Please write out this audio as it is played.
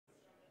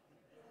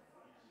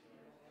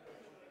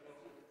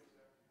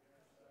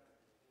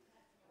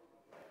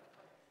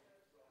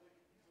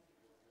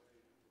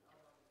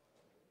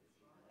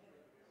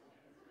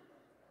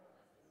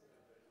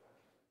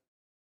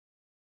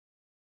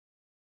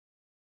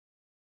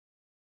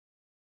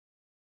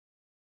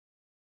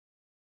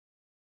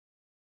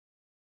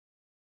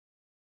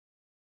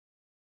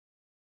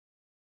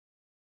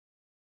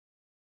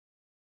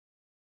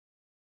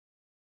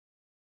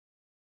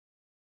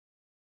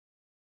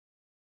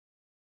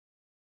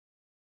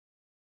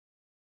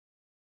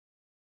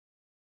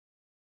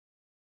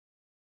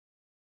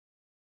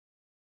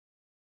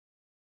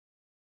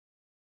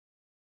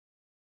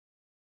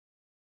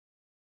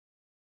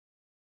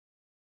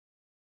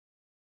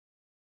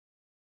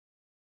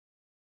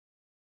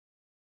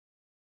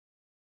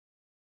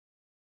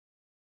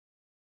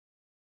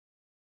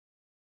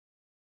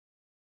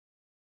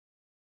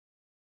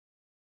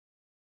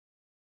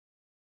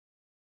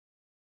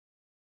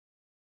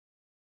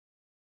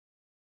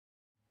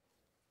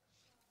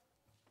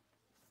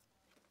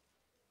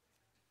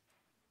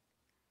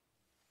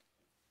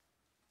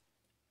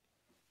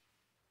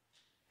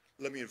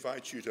Let me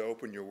invite you to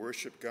open your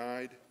worship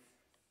guide.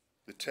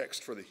 The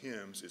text for the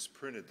hymns is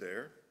printed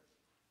there.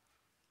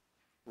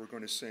 We're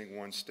going to sing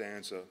one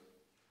stanza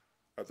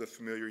of the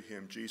familiar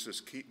hymn, Jesus,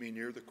 Keep Me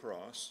Near the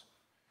Cross.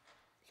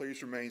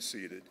 Please remain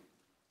seated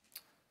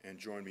and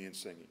join me in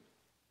singing.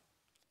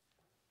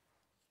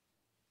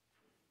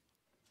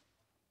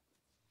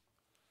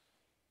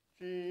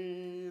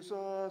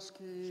 Jesus,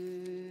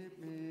 keep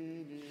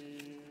me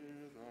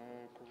near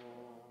the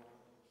cross,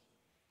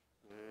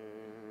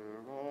 there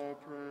a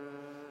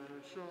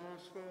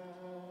precious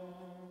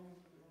fountain,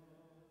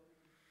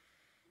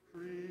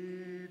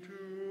 free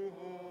to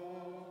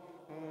all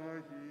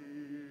a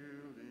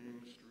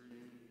healing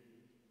stream,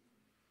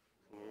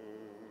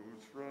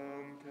 flows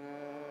from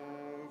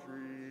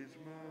Calvary's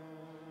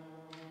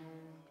mountain.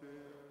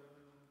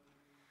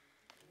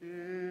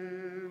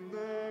 In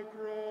the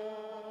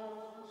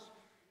cross,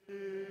 be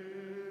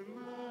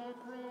my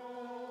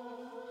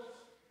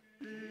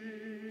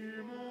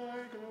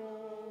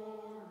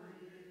glory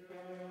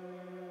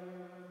ever,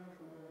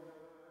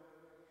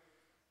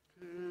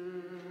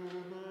 till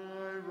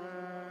my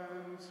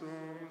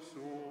ransom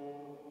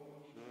soul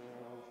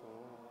shall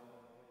find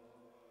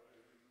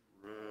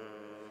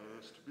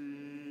rest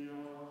beyond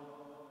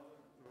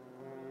the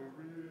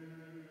river.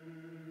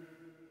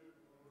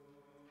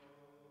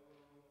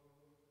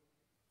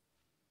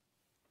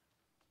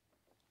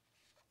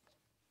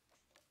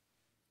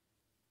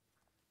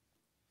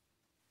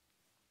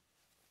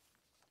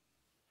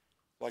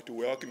 I'd like to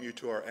welcome you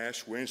to our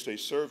Ash Wednesday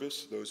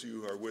service, those of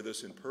you who are with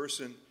us in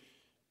person,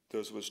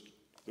 those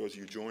of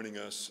you joining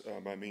us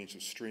by means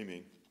of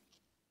streaming.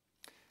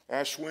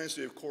 Ash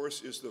Wednesday, of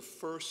course, is the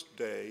first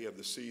day of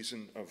the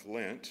season of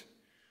Lent,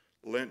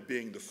 Lent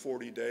being the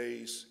 40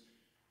 days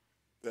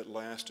that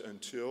last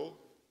until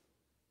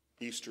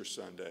Easter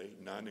Sunday,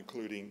 not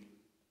including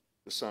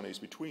the Sundays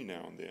between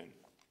now and then.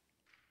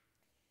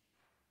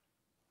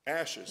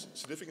 Ashes,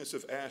 significance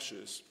of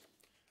ashes,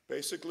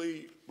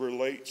 basically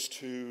relates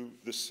to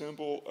the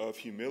symbol of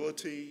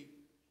humility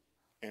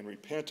and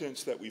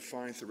repentance that we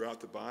find throughout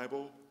the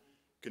Bible,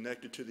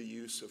 connected to the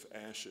use of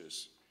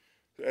ashes.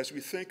 As we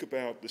think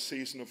about the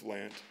season of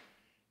Lent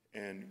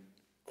and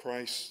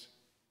Christ,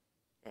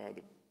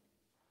 the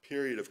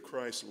period of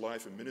Christ's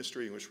life and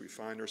ministry in which we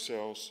find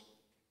ourselves,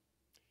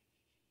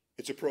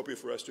 it's appropriate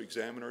for us to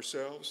examine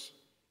ourselves,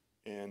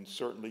 and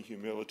certainly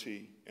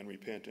humility and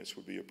repentance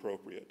would be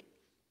appropriate.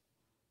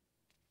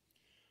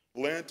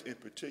 Lent in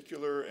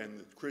particular, and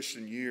the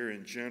Christian year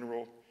in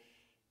general,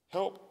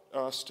 help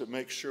us to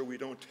make sure we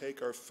don't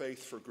take our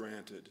faith for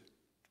granted.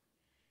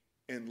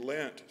 And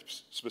Lent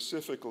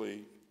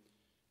specifically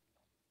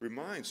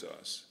reminds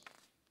us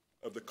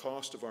of the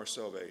cost of our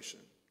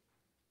salvation.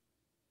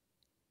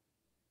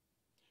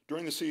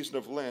 During the season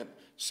of Lent,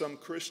 some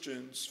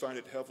Christians find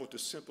it helpful to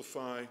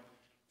simplify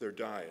their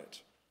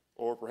diet,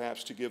 or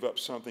perhaps to give up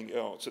something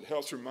else. It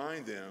helps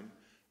remind them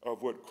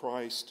of what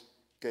Christ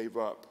gave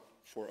up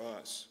for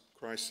us,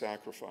 Christ's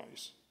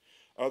sacrifice.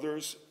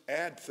 Others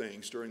add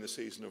things during the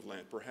season of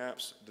Lent,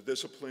 perhaps the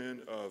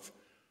discipline of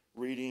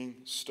reading,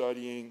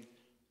 studying,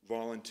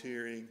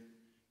 volunteering,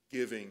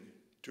 giving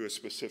to a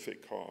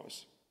specific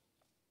cause.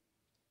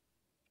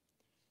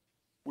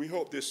 We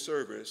hope this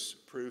service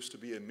proves to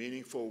be a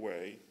meaningful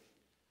way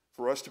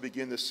for us to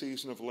begin the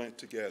season of Lent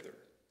together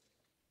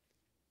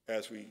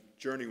as we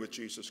journey with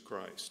Jesus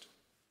Christ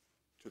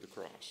to the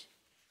cross.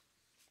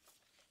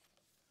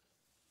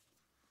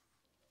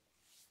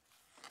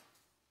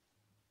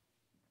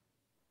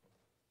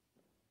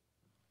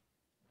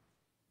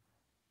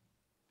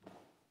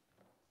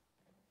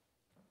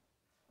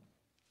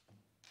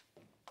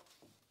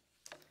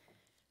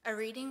 A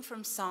reading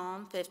from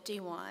Psalm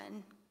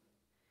 51.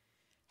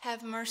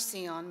 Have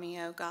mercy on me,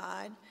 O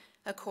God,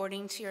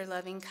 according to your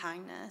loving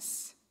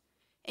kindness.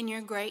 In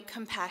your great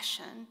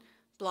compassion,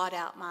 blot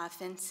out my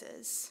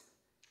offenses.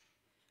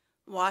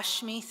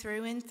 Wash me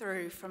through and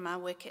through from my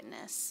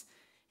wickedness,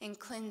 and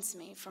cleanse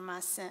me from my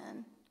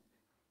sin.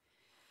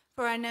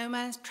 For I know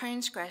my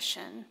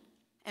transgression,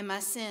 and my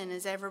sin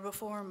is ever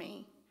before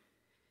me.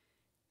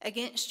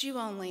 Against you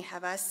only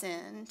have I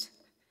sinned,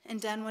 and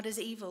done what is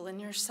evil in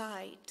your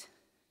sight.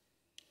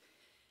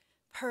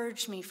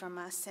 Purge me from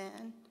my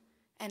sin,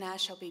 and I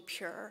shall be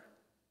pure.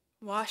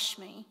 Wash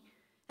me,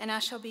 and I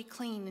shall be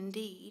clean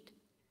indeed.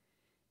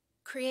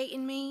 Create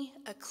in me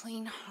a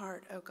clean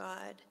heart, O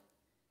God,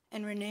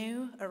 and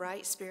renew a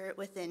right spirit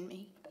within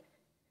me.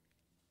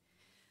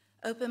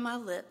 Open my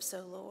lips,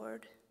 O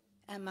Lord,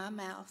 and my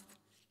mouth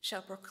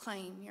shall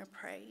proclaim your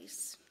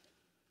praise.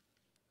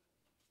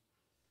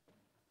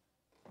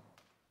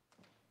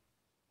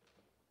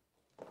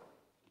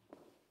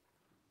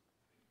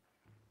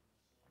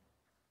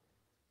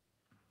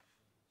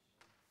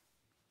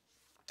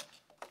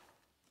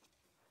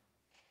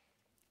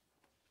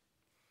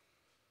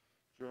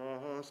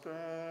 Just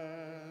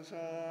as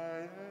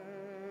I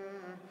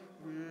am,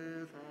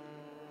 without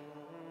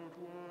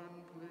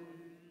one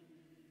plea,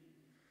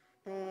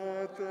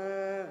 but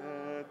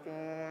that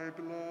thy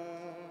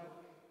blood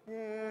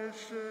was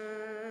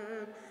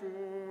shed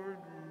for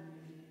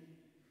me,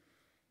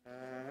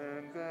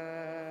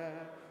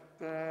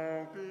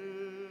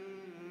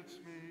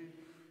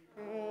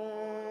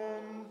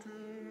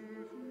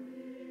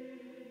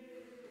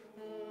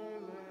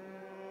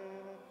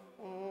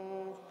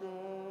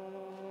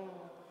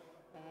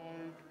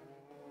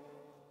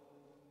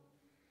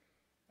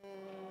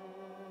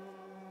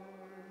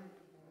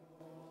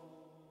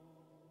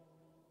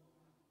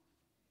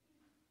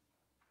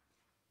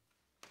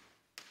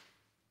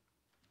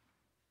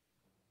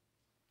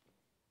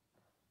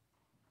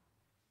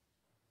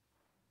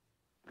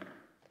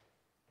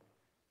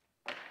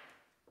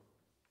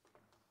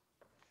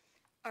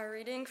 Our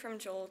reading from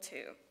Joel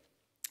 2.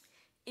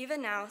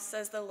 Even now,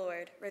 says the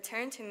Lord,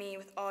 return to me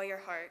with all your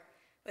heart,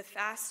 with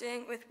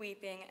fasting, with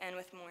weeping, and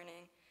with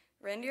mourning.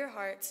 Rend your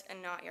hearts and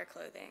not your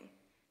clothing.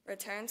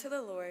 Return to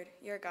the Lord,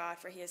 your God,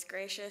 for he is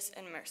gracious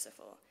and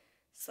merciful,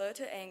 slow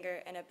to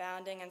anger and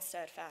abounding in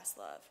steadfast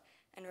love,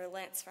 and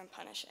relents from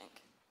punishing.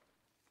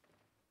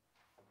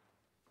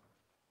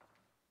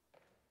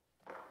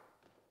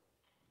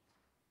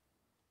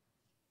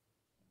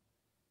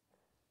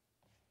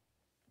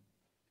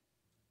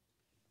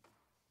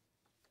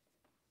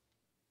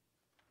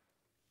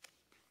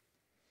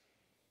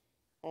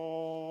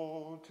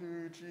 All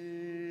to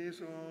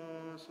Jesus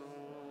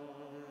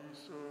I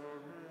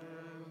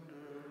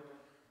surrender,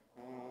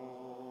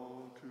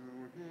 all to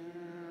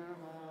him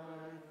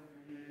I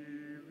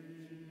freely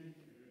give.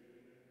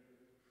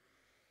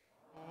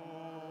 I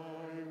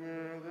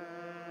will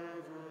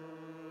ever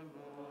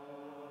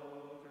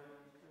love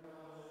and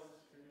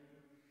trust him,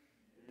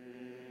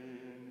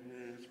 in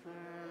his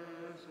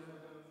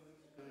presence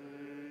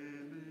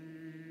daily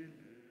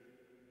live.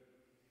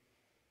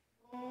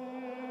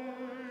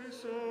 I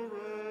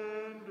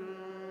surrender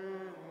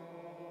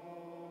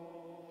all.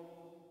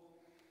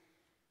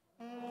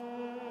 I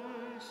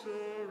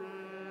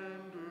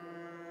surrender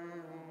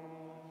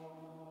all.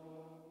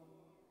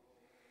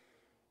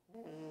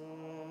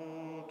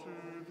 All to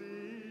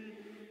thee,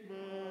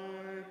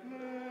 my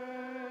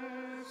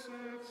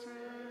blessed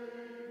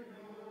Savior,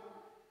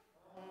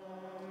 I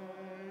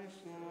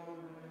surrender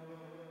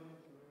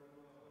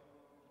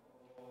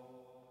all.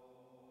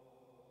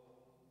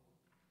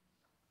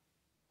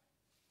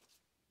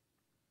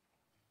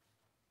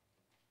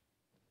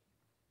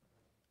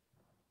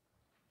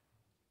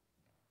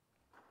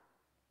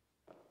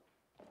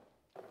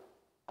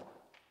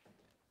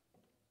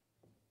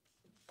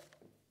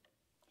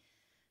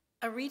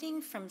 A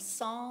reading from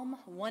Psalm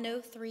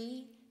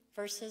 103,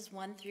 verses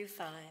 1 through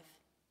 5.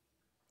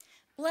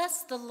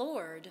 Bless the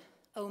Lord,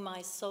 O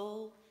my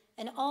soul,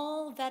 and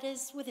all that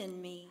is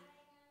within me.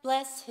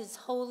 Bless his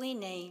holy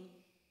name.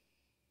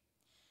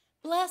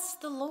 Bless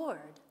the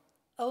Lord,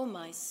 O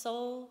my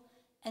soul,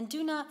 and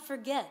do not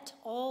forget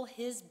all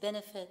his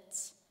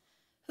benefits,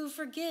 who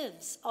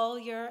forgives all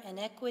your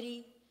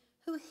iniquity,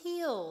 who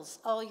heals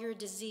all your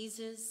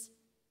diseases,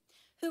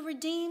 who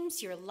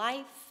redeems your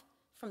life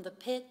from the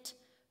pit,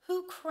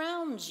 who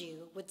crowns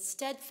you with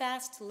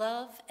steadfast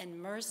love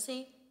and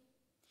mercy,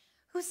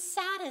 who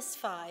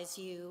satisfies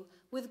you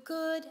with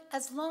good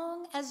as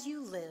long as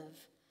you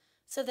live,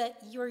 so that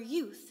your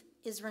youth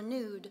is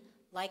renewed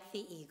like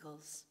the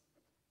eagles.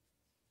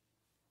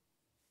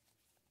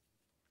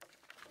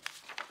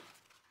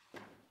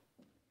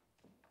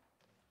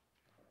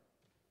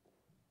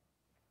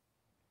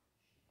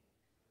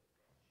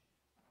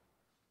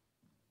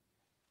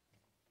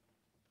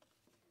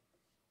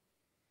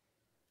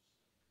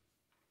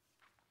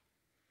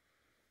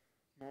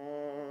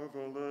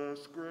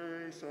 Marvelous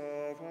grace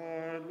of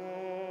our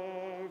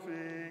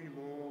loving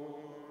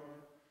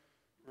Lord,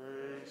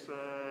 grace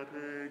that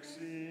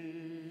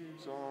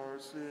exceeds our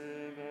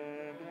sin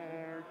and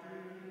our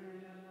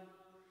guilt.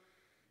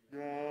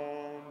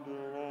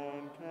 Yonder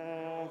on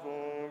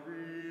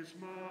Calvary's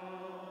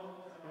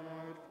mount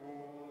at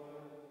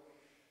forth,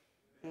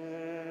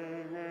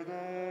 there where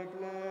the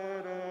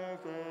blood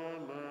of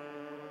the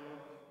Lamb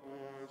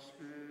was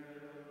spilled.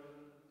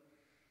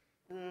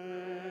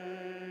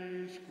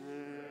 Grace,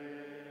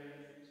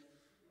 grace,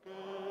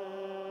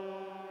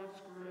 God's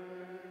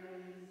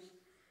grace,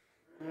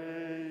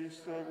 grace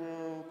that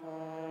will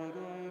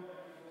pardon,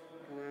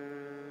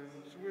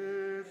 cleanse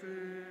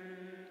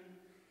within.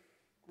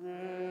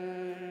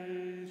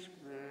 Grace,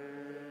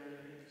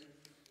 grace,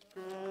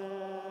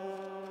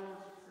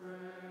 God's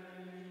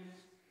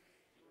grace,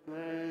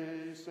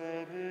 grace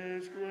that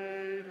is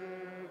greater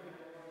than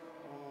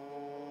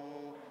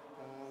all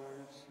our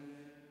sin.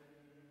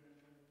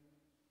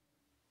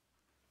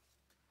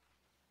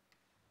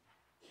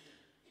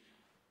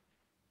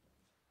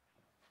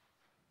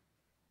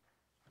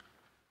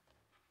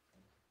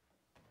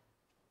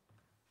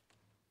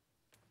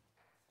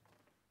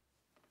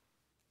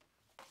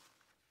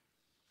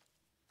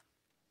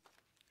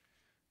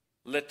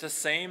 Let the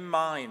same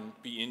mind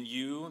be in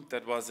you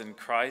that was in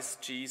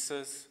Christ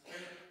Jesus,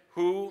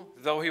 who,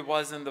 though he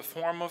was in the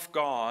form of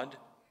God,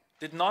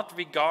 did not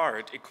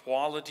regard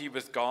equality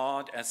with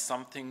God as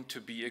something to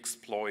be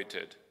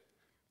exploited,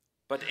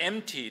 but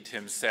emptied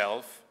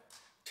himself,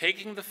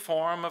 taking the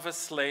form of a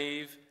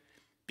slave,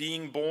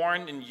 being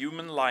born in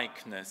human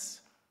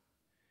likeness,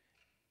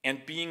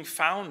 and being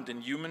found in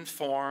human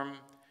form,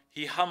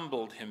 he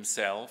humbled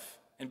himself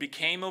and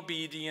became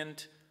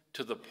obedient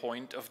to the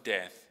point of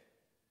death,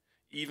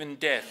 even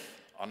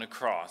death on a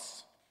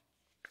cross.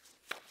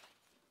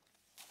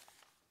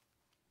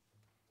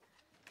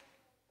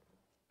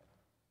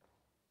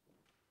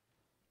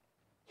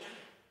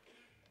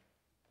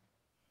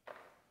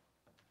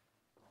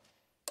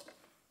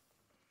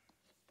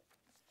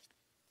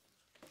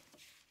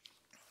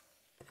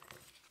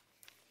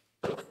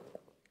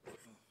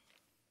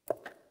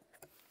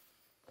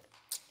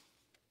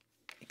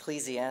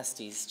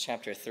 Ecclesiastes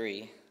chapter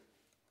 3,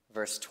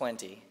 verse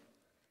 20.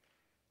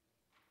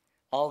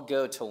 All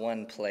go to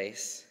one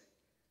place,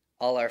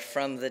 all are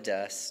from the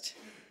dust,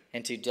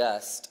 and to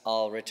dust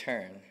all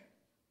return.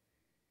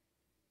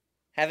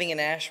 Having an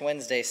Ash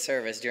Wednesday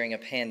service during a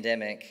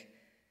pandemic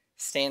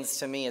stands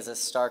to me as a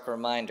stark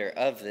reminder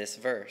of this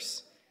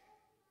verse.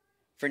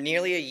 For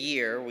nearly a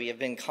year, we have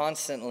been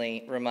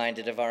constantly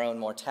reminded of our own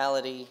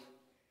mortality,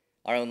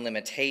 our own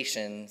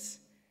limitations,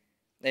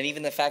 and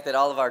even the fact that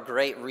all of our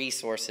great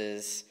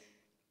resources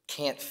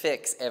can't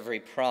fix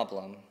every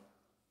problem.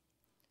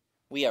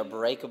 We are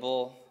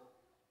breakable,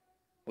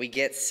 we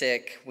get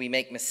sick, we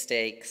make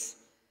mistakes.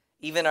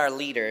 Even our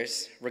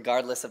leaders,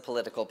 regardless of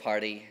political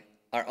party,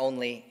 are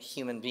only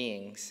human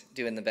beings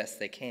doing the best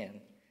they can.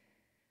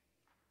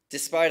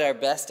 Despite our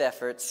best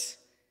efforts,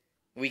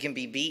 we can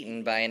be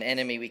beaten by an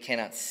enemy we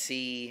cannot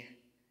see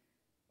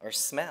or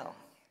smell.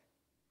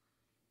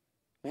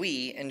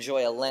 We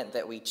enjoy a Lent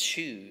that we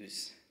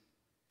choose,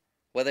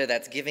 whether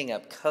that's giving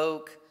up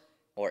Coke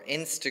or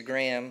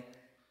Instagram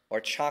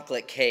or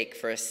chocolate cake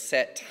for a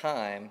set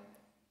time.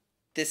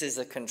 This is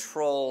a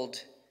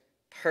controlled,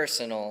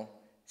 personal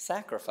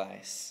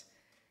sacrifice.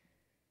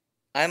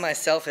 I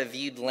myself have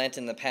viewed Lent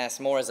in the past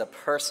more as a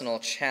personal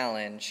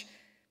challenge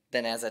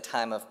than as a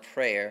time of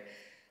prayer.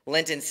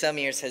 Lent in some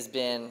years has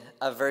been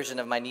a version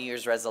of my New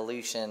Year's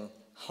resolution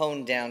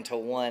honed down to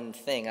one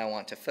thing I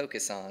want to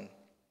focus on.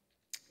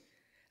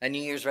 A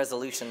New Year's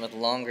resolution with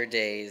longer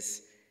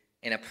days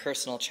and a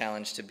personal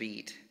challenge to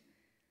beat.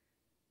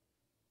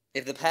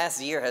 If the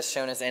past year has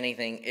shown us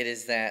anything, it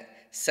is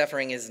that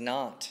suffering is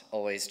not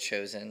always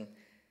chosen.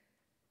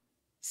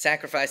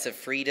 Sacrifice of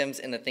freedoms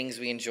and the things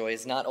we enjoy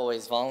is not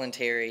always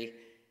voluntary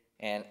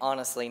and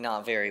honestly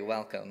not very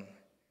welcome.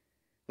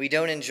 We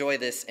don't enjoy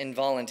this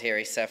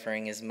involuntary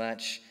suffering as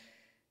much.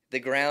 The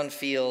ground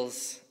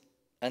feels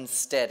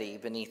unsteady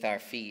beneath our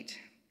feet.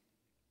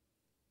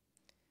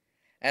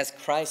 As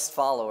Christ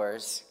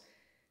followers,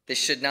 this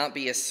should not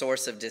be a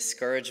source of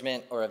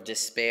discouragement or of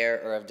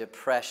despair or of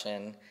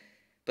depression,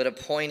 but a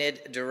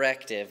pointed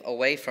directive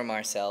away from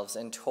ourselves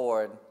and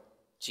toward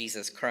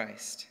Jesus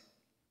Christ.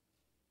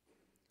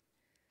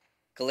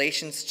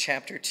 Galatians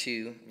chapter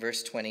 2,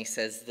 verse 20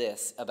 says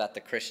this about the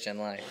Christian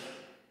life.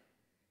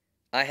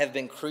 I have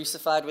been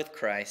crucified with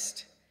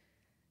Christ.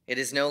 It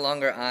is no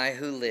longer I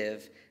who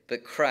live,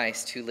 but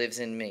Christ who lives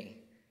in me.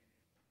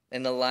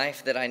 In the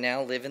life that I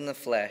now live in the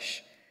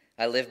flesh,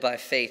 I live by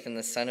faith in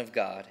the Son of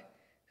God,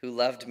 who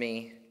loved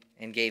me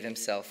and gave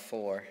himself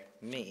for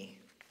me.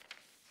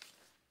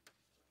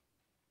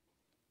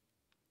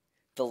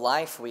 The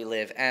life we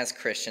live as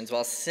Christians,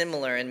 while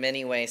similar in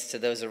many ways to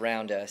those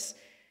around us,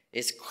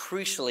 is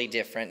crucially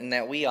different in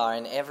that we are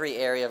in every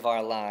area of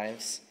our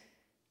lives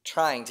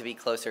trying to be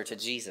closer to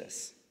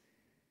Jesus.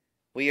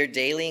 We are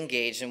daily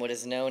engaged in what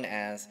is known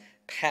as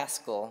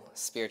Paschal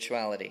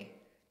spirituality.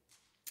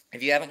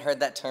 If you haven't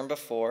heard that term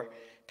before,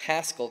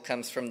 Paschal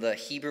comes from the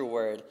Hebrew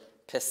word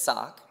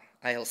Pesach.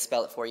 I'll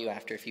spell it for you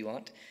after if you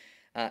want.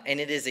 And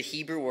it is a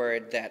Hebrew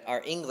word that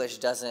our English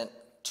doesn't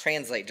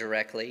translate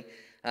directly,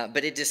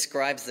 but it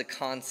describes the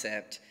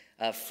concept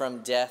of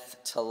from death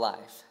to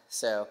life.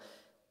 So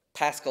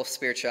Paschal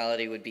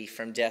spirituality would be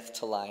from death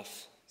to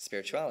life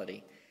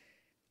spirituality.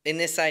 In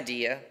this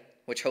idea,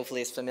 which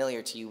hopefully is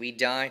familiar to you, we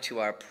die to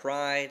our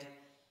pride,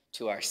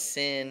 to our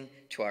sin,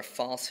 to our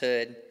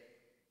falsehood,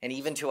 and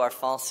even to our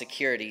false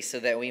security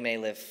so that we may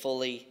live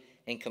fully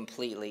and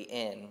completely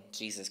in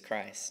Jesus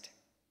Christ.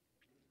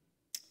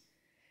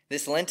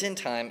 This Lenten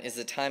time is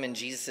the time in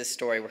Jesus'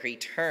 story where he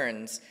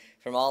turns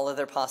from all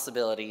other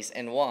possibilities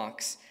and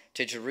walks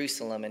to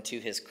Jerusalem and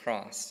to his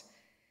cross.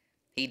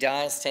 He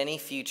dies to any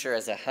future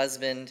as a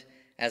husband,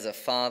 as a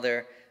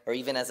father, or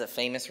even as a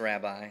famous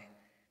rabbi.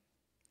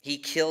 He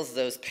kills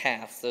those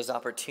paths, those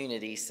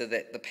opportunities, so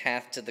that the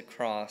path to the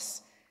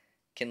cross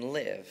can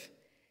live.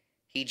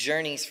 He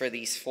journeys for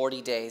these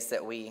 40 days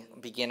that we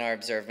begin our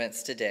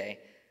observance today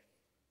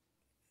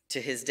to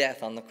his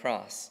death on the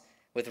cross,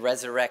 with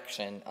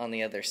resurrection on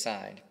the other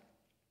side.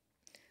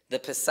 The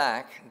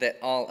Pesach that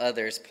all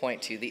others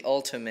point to, the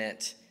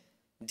ultimate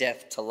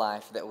death to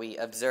life that we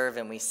observe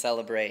and we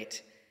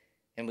celebrate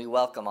and we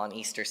welcome on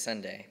Easter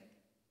Sunday.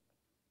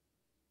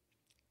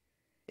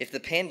 If the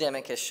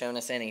pandemic has shown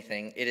us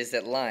anything, it is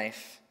that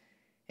life,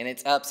 in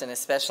its ups and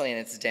especially in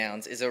its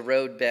downs, is a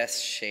road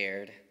best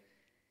shared.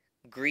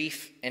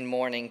 Grief and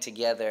mourning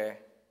together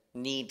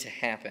need to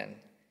happen.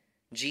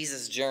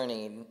 Jesus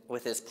journeyed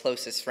with his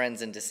closest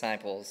friends and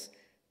disciples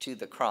to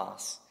the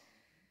cross.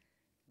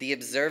 The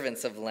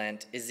observance of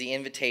Lent is the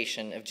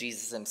invitation of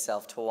Jesus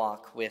himself to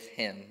walk with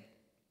him.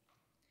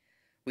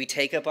 We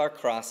take up our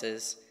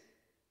crosses,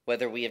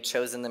 whether we have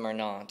chosen them or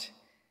not,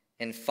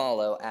 and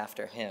follow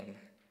after him.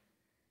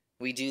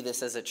 We do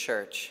this as a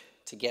church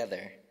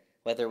together,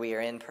 whether we are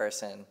in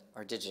person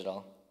or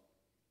digital.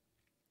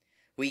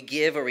 We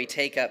give or we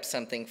take up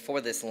something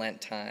for this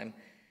Lent time,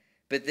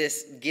 but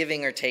this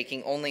giving or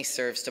taking only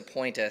serves to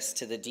point us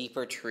to the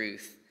deeper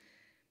truth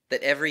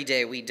that every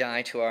day we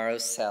die to our own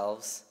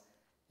selves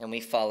and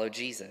we follow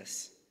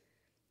Jesus.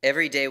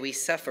 Every day we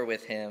suffer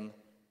with him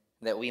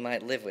that we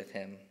might live with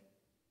him.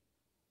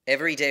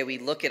 Every day we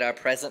look at our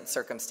present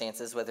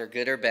circumstances, whether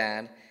good or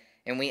bad,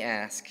 and we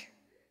ask,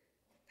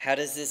 how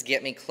does this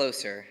get me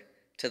closer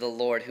to the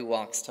Lord who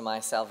walks to my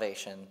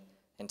salvation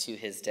and to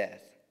his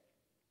death?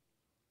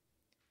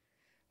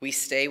 We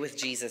stay with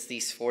Jesus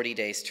these 40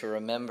 days to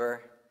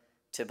remember,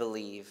 to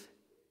believe,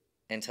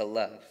 and to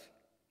love.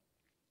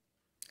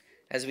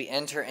 As we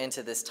enter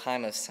into this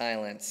time of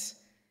silence,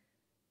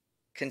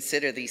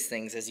 consider these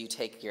things as you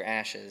take your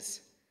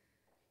ashes.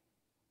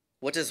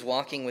 What does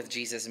walking with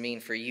Jesus mean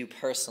for you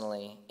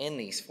personally in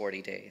these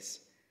 40 days?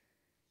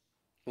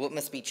 What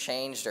must be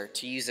changed, or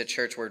to use a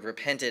church word,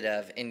 repented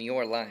of in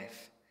your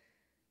life?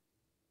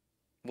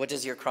 What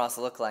does your cross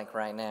look like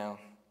right now?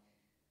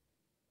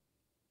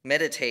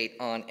 Meditate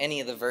on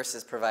any of the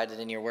verses provided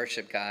in your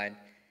worship guide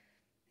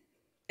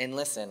and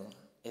listen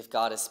if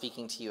God is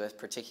speaking to you a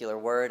particular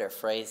word or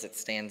phrase that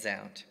stands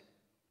out.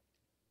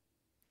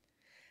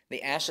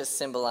 The ashes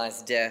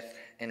symbolize death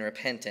and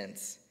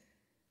repentance.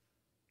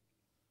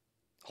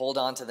 Hold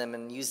on to them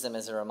and use them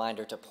as a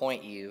reminder to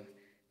point you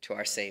to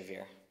our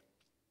Savior.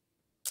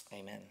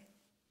 Amen.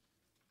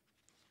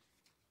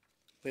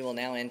 We will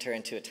now enter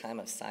into a time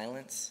of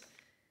silence.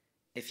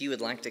 If you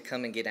would like to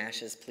come and get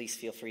ashes, please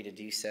feel free to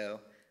do so.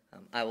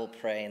 I will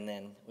pray, and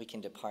then we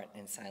can depart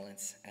in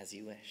silence as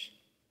you wish.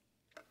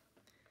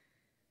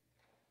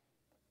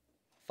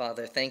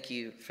 Father, thank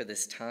you for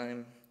this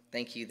time.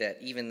 Thank you that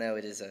even though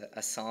it is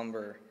a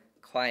somber,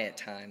 quiet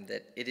time,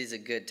 that it is a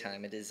good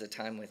time. It is a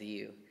time with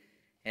you.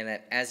 And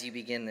that as you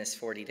begin this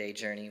 40-day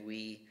journey,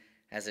 we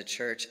as a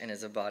church and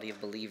as a body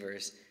of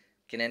believers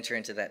can enter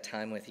into that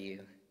time with you.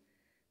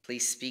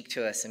 Please speak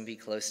to us and be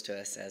close to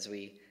us as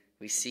we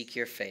seek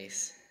your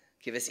face.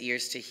 Give us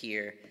ears to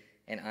hear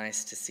and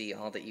eyes to see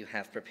all that you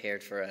have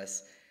prepared for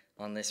us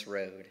on this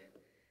road.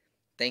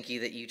 Thank you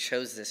that you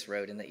chose this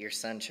road and that your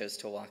Son chose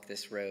to walk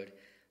this road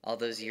all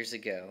those years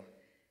ago,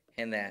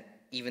 and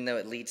that even though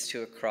it leads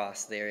to a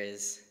cross, there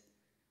is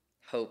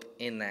hope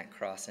in that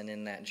cross and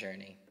in that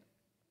journey.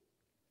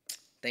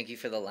 Thank you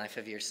for the life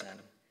of your Son.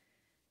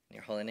 In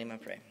your holy name I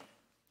pray.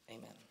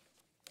 Amen.